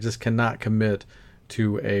me, I just cannot commit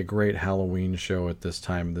to a great Halloween show at this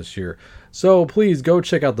time this year. So please go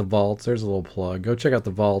check out the vaults. There's a little plug. Go check out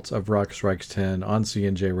the vaults of Rock Strikes 10 on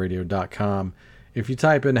cnjradio.com. If you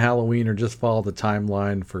type in Halloween or just follow the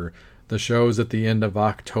timeline for the shows at the end of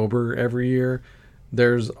October every year,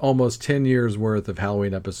 there's almost 10 years worth of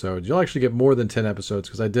Halloween episodes. You'll actually get more than 10 episodes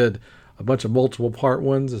because I did a bunch of multiple part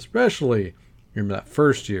ones, especially in that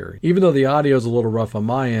first year. Even though the audio is a little rough on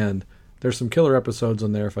my end, there's some killer episodes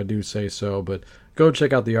on there if I do say so, but go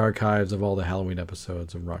check out the archives of all the Halloween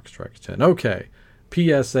episodes of Rock Strikes 10. Okay,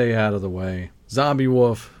 PSA out of the way. Zombie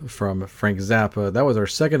Wolf from Frank Zappa. That was our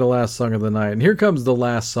second to last song of the night. And here comes the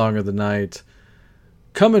last song of the night.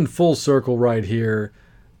 Coming full circle right here.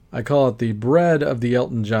 I call it the bread of the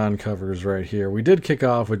Elton John covers right here. We did kick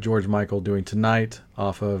off with George Michael doing Tonight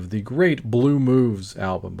off of the great Blue Moves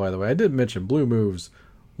album, by the way. I did mention Blue Moves,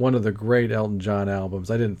 one of the great Elton John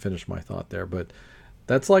albums. I didn't finish my thought there, but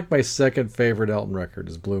that's like my second favorite Elton record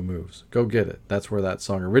is Blue Moves. Go get it. That's where that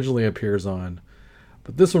song originally appears on.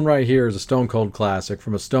 But this one right here is a Stone Cold classic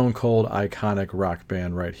from a Stone Cold iconic rock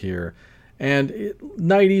band right here. And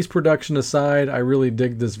 90s production aside, I really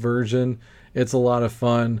dig this version. It's a lot of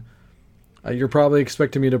fun. You're probably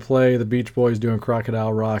expecting me to play the Beach Boys doing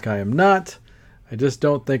Crocodile Rock. I am not. I just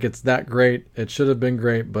don't think it's that great. It should have been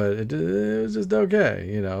great, but it was just okay.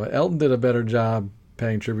 You know, Elton did a better job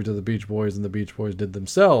paying tribute to the Beach Boys than the Beach Boys did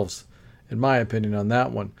themselves, in my opinion, on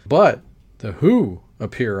that one. But The Who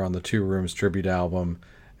appear on the Two Rooms tribute album,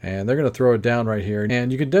 and they're going to throw it down right here.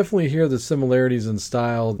 And you can definitely hear the similarities in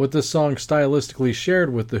style with this song stylistically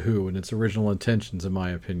shared with The Who and its original intentions, in my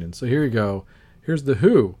opinion. So here you go. Here's The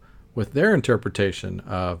Who with their interpretation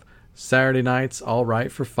of Saturday Night's All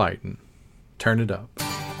Right for Fightin'. Turn it up.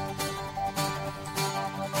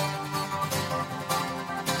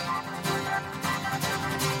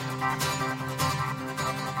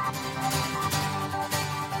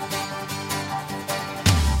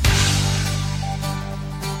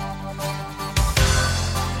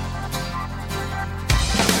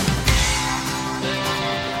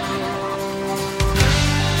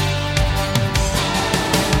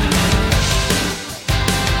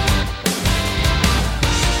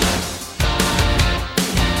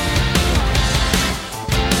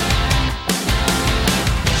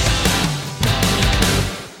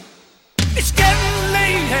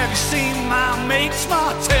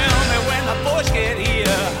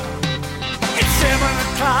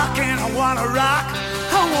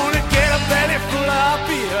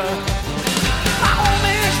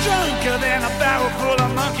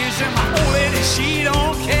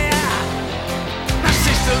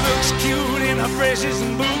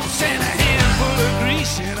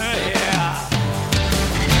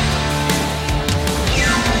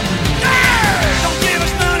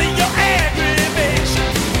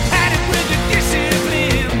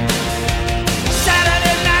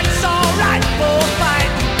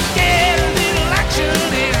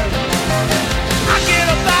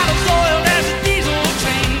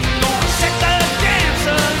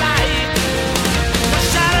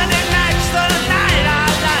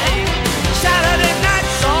 Saturday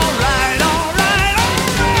night's alright, alright,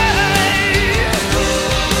 alright.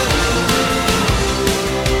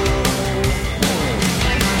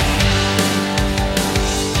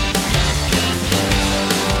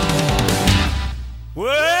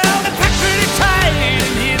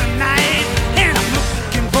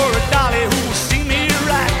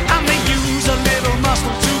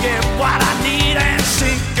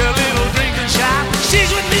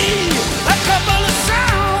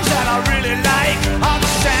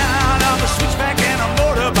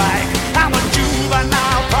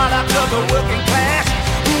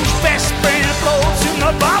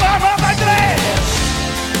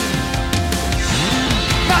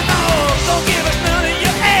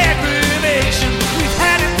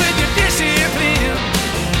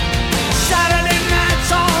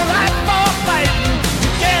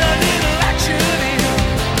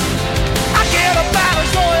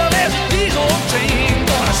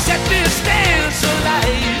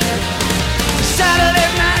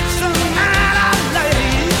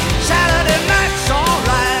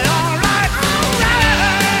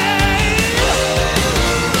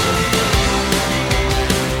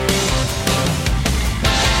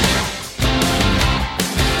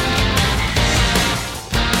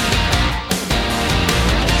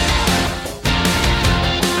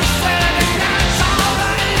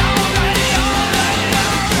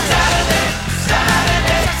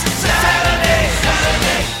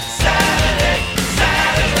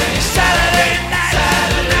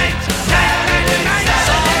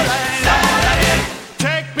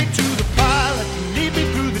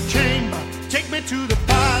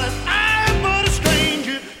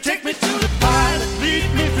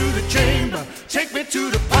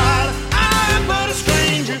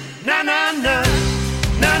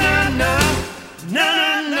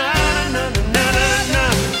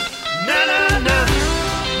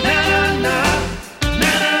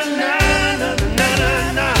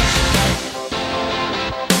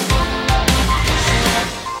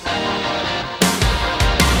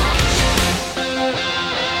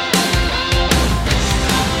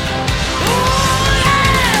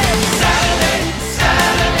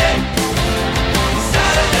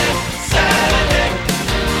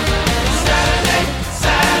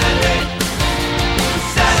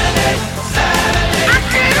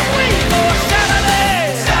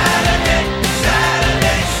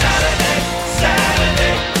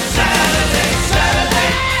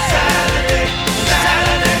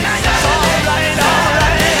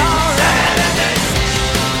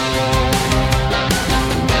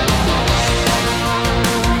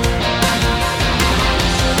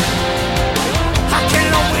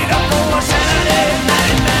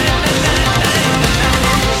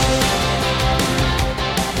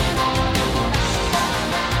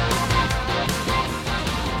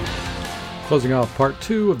 Closing off part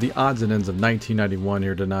 2 of the odds and ends of 1991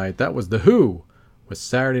 here tonight, that was The Who with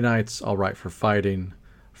Saturday Night's All Right for Fighting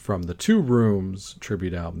from the Two Rooms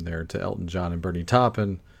tribute album there to Elton John and Bernie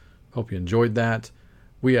Taupin. Hope you enjoyed that.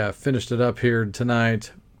 We have finished it up here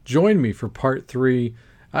tonight. Join me for part 3.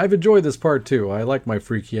 I've enjoyed this part 2. I like my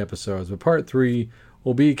freaky episodes, but part 3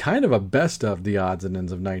 will be kind of a best of the odds and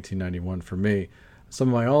ends of 1991 for me. Some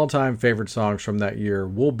of my all-time favorite songs from that year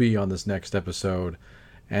will be on this next episode.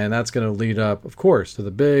 And that's going to lead up, of course, to the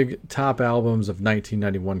big top albums of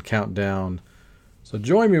 1991 countdown. So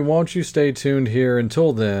join me, won't you? Stay tuned here.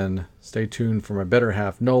 Until then, stay tuned for my better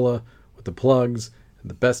half, Nola, with the plugs and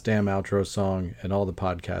the best damn outro song in all the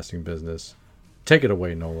podcasting business. Take it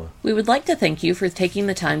away, Nola. We would like to thank you for taking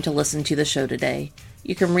the time to listen to the show today.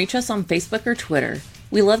 You can reach us on Facebook or Twitter.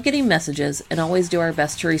 We love getting messages and always do our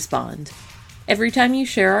best to respond. Every time you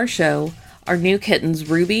share our show, our new kittens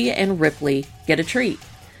Ruby and Ripley get a treat.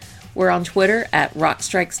 We're on Twitter at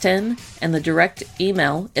Rockstrikes10, and the direct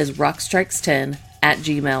email is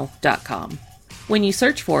rockstrikes10@gmail.com. When you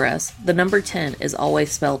search for us, the number 10 is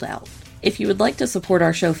always spelled out. If you would like to support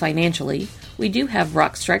our show financially, we do have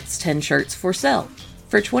Rockstrikes 10 shirts for sale.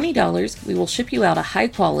 For $20, we will ship you out a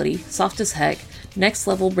high-quality, soft-as-heck,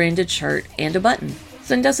 next-level branded shirt and a button.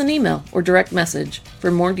 Send us an email or direct message for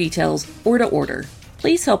more details or to order.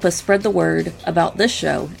 Please help us spread the word about this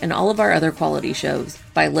show and all of our other quality shows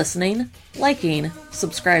by listening, liking,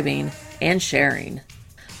 subscribing, and sharing.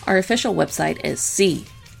 Our official website is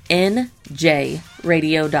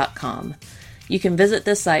cnjradio.com. You can visit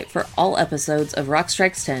this site for all episodes of Rock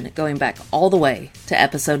Strikes 10 going back all the way to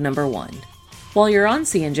episode number 1. While you're on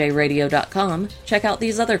cnjradio.com, check out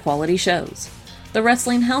these other quality shows. The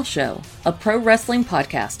Wrestling House Show, a pro wrestling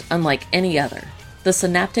podcast unlike any other. The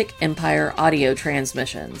Synaptic Empire audio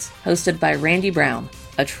transmissions, hosted by Randy Brown,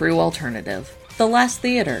 a true alternative. The Last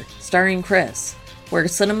Theater, starring Chris, where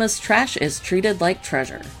cinema's trash is treated like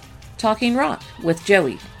treasure. Talking Rock with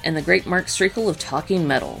Joey and the great Mark Strickle of Talking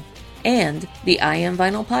Metal. And the I Am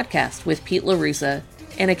Vinyl podcast with Pete LaRussa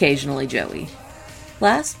and occasionally Joey.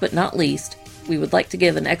 Last but not least, we would like to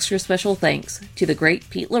give an extra special thanks to the great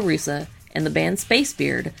Pete LaRussa and the band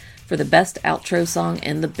Spacebeard for the best outro song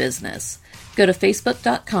in the business. Go to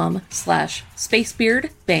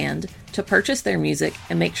facebook.com/SpacebeardBand to purchase their music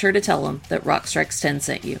and make sure to tell them that Rock Strikes 10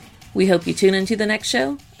 sent you. We hope you tune into the next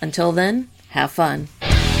show. Until then, have fun.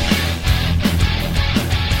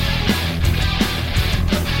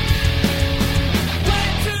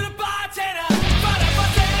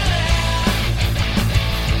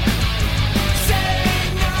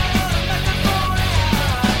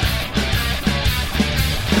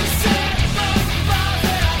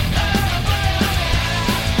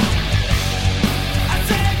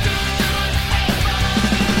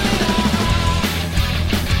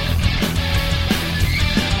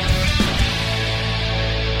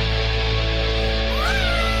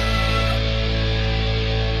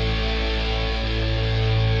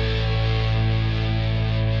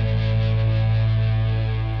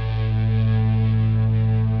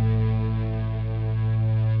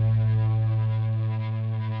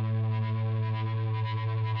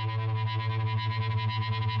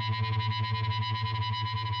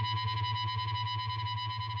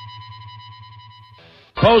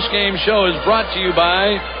 Post-game show is brought to you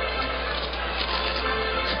by...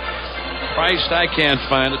 Christ, I can't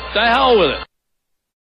find it. The hell with it.